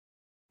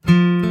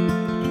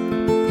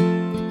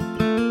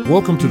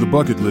Welcome to the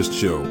Bucket List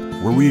Show,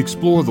 where we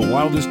explore the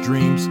wildest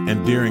dreams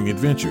and daring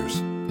adventures.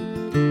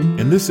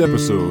 In this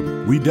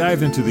episode, we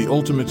dive into the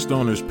ultimate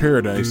stoner's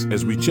paradise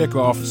as we check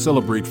off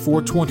Celebrate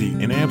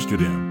 420 in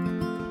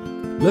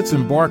Amsterdam. Let's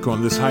embark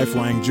on this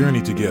high-flying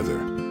journey together.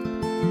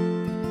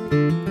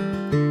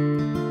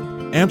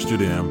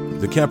 Amsterdam,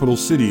 the capital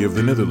city of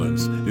the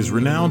Netherlands, is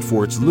renowned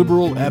for its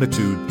liberal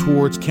attitude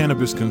towards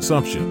cannabis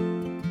consumption.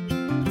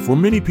 For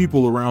many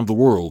people around the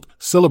world,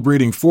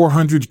 celebrating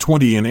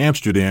 420 in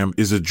Amsterdam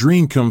is a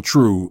dream come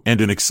true and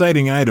an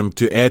exciting item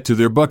to add to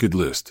their bucket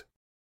list.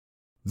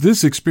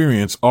 This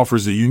experience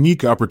offers a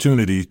unique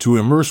opportunity to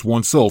immerse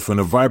oneself in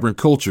a vibrant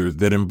culture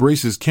that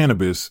embraces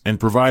cannabis and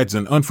provides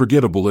an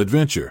unforgettable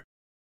adventure.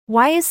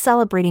 Why is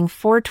celebrating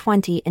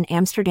 420 in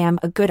Amsterdam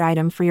a good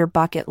item for your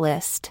bucket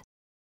list?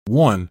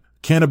 1.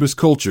 Cannabis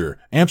culture.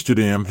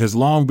 Amsterdam has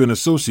long been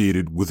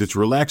associated with its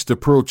relaxed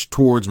approach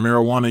towards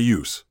marijuana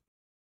use.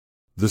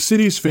 The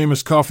city's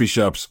famous coffee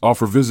shops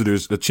offer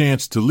visitors a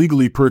chance to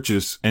legally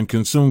purchase and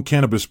consume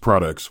cannabis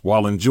products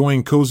while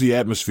enjoying cozy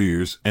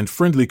atmospheres and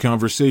friendly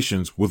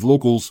conversations with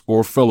locals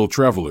or fellow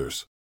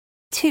travelers.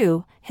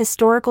 2.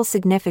 Historical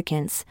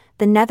significance.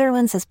 The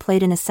Netherlands has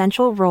played an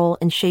essential role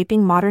in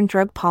shaping modern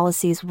drug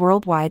policies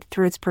worldwide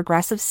through its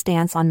progressive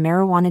stance on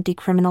marijuana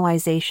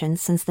decriminalization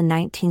since the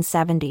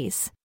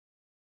 1970s.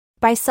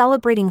 By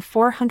celebrating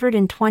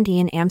 420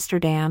 in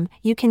Amsterdam,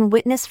 you can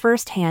witness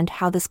firsthand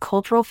how this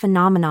cultural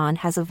phenomenon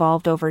has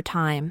evolved over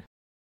time.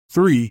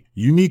 3.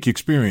 Unique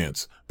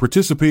experience.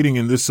 Participating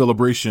in this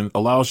celebration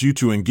allows you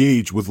to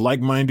engage with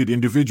like-minded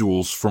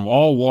individuals from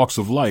all walks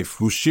of life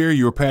who share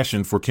your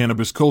passion for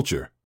cannabis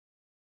culture.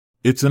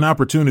 It's an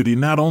opportunity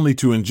not only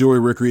to enjoy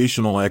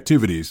recreational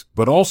activities,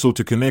 but also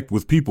to connect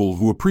with people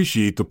who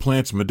appreciate the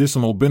plant's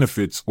medicinal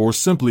benefits or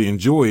simply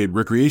enjoy it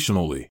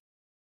recreationally.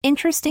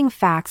 Interesting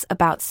facts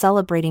about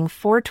celebrating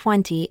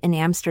 420 in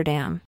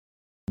Amsterdam.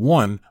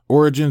 1.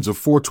 Origins of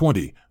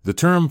 420. The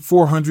term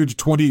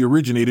 420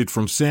 originated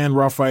from San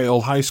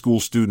Rafael High School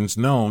students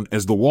known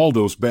as the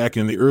Waldos back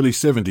in the early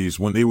 70s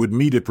when they would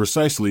meet at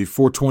precisely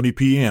 4:20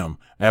 p.m.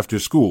 after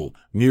school,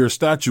 near a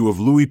statue of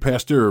Louis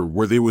Pasteur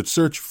where they would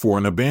search for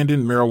an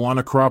abandoned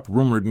marijuana crop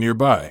rumored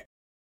nearby.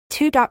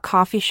 2.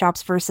 Coffee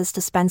shops versus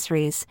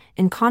dispensaries.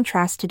 In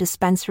contrast to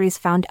dispensaries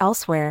found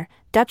elsewhere,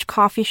 Dutch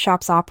coffee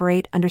shops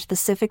operate under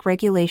specific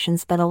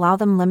regulations that allow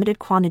them limited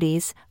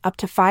quantities, up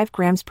to 5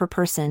 grams per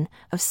person,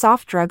 of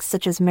soft drugs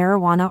such as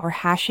marijuana or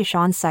hashish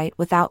on site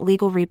without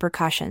legal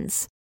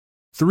repercussions.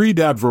 3.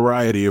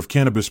 Variety of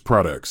cannabis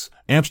products.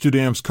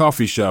 Amsterdam's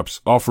coffee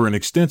shops offer an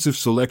extensive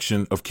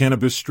selection of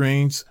cannabis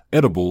strains,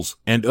 edibles,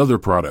 and other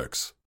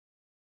products.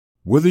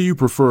 Whether you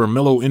prefer a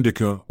mellow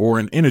indica or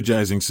an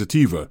energizing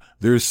sativa,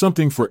 there is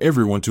something for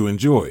everyone to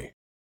enjoy.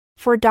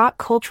 4.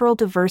 Cultural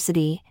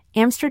diversity.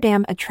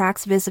 Amsterdam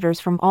attracts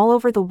visitors from all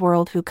over the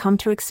world who come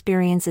to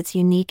experience its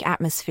unique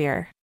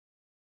atmosphere.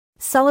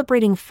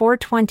 Celebrating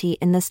 420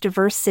 in this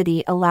diverse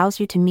city allows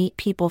you to meet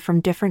people from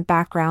different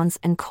backgrounds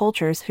and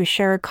cultures who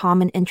share a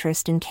common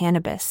interest in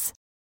cannabis.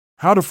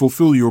 How to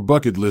fulfill your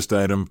bucket list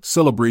item,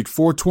 Celebrate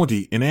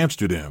 420 in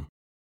Amsterdam.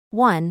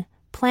 1.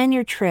 Plan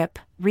your trip.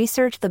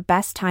 Research the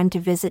best time to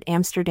visit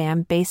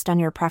Amsterdam based on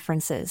your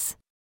preferences.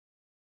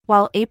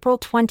 While April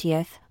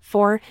 20th,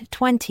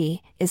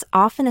 420, is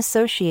often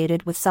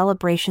associated with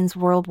celebrations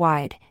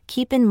worldwide,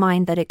 keep in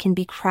mind that it can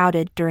be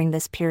crowded during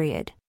this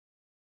period.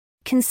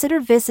 Consider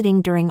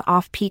visiting during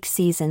off-peak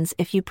seasons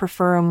if you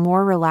prefer a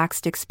more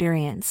relaxed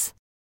experience.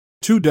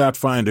 2.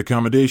 Find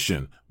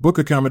accommodation. Book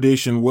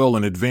accommodation well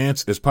in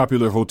advance as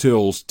popular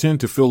hotels tend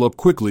to fill up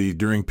quickly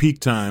during peak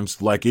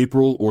times like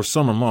April or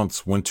summer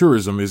months when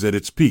tourism is at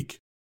its peak.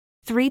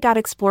 3.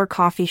 Explore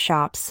coffee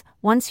shops.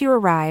 Once you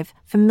arrive,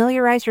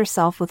 familiarize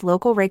yourself with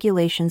local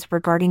regulations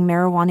regarding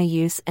marijuana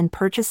use and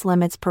purchase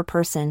limits per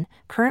person,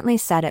 currently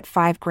set at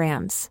 5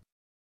 grams.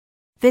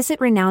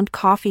 Visit renowned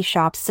coffee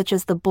shops such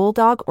as the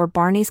Bulldog or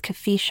Barney's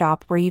Coffee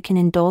Shop where you can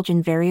indulge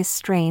in various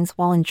strains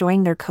while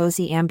enjoying their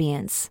cozy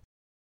ambience.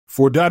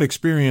 4.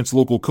 Experience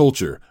local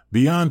culture.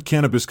 Beyond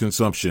cannabis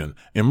consumption,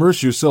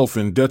 immerse yourself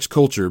in Dutch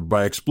culture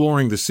by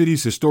exploring the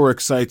city's historic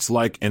sites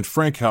like Anne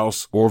Frank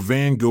House or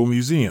Van Gogh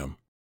Museum.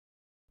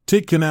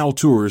 Take canal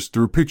tours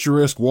through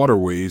picturesque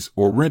waterways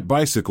or rent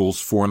bicycles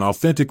for an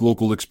authentic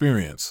local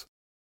experience.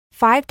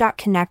 5.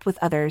 Connect with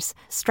others.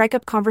 Strike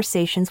up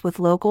conversations with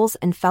locals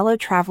and fellow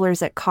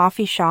travelers at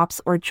coffee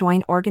shops or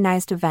join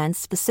organized events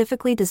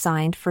specifically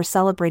designed for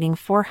celebrating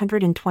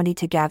 420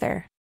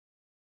 together.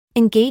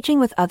 Engaging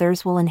with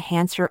others will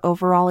enhance your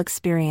overall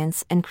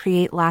experience and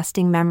create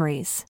lasting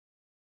memories.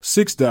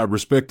 6.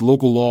 Respect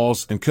local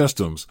laws and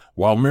customs.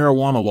 While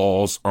marijuana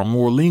laws are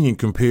more lenient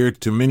compared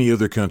to many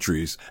other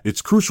countries,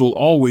 it's crucial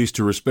always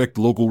to respect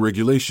local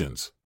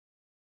regulations.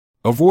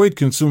 Avoid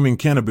consuming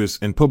cannabis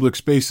in public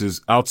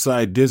spaces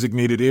outside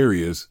designated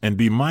areas and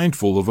be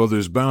mindful of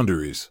others'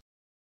 boundaries.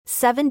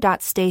 7.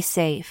 Stay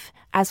safe.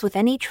 As with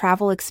any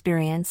travel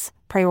experience,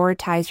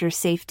 prioritize your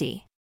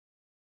safety.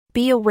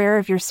 Be aware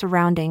of your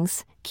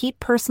surroundings, keep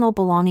personal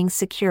belongings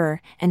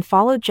secure, and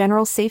follow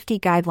general safety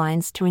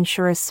guidelines to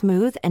ensure a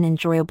smooth and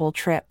enjoyable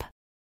trip.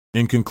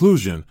 In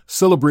conclusion,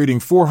 celebrating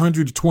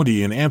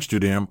 420 in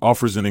Amsterdam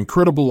offers an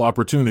incredible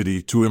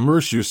opportunity to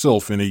immerse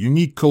yourself in a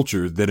unique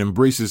culture that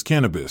embraces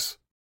cannabis.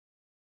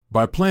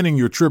 By planning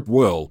your trip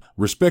well,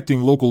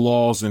 respecting local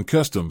laws and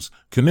customs,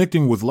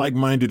 connecting with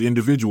like-minded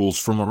individuals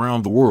from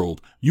around the world,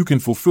 you can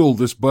fulfill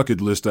this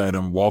bucket list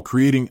item while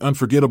creating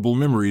unforgettable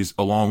memories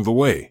along the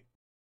way.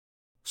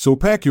 So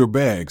pack your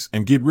bags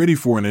and get ready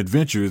for an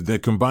adventure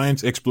that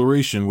combines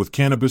exploration with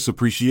cannabis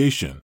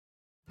appreciation.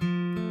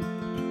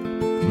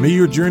 May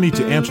your journey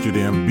to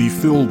Amsterdam be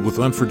filled with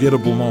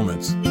unforgettable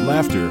moments,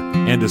 laughter,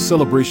 and a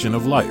celebration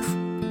of life.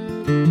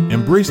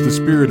 Embrace the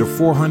spirit of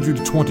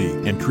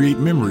 420 and create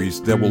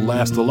memories that will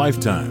last a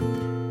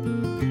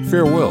lifetime.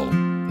 Farewell.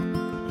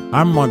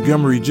 I'm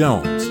Montgomery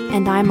Jones.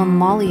 And I'm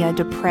Amalia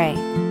Dupre.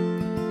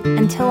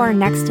 Until our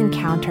next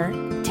encounter,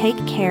 take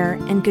care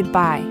and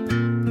goodbye.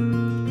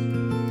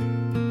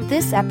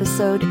 This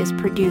episode is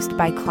produced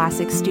by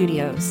Classic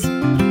Studios.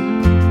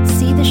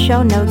 See the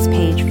show notes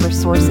page for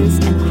sources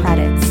and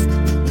credits.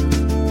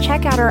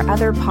 Check out our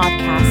other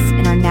podcasts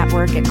in our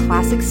network at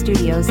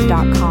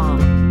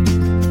classicstudios.com.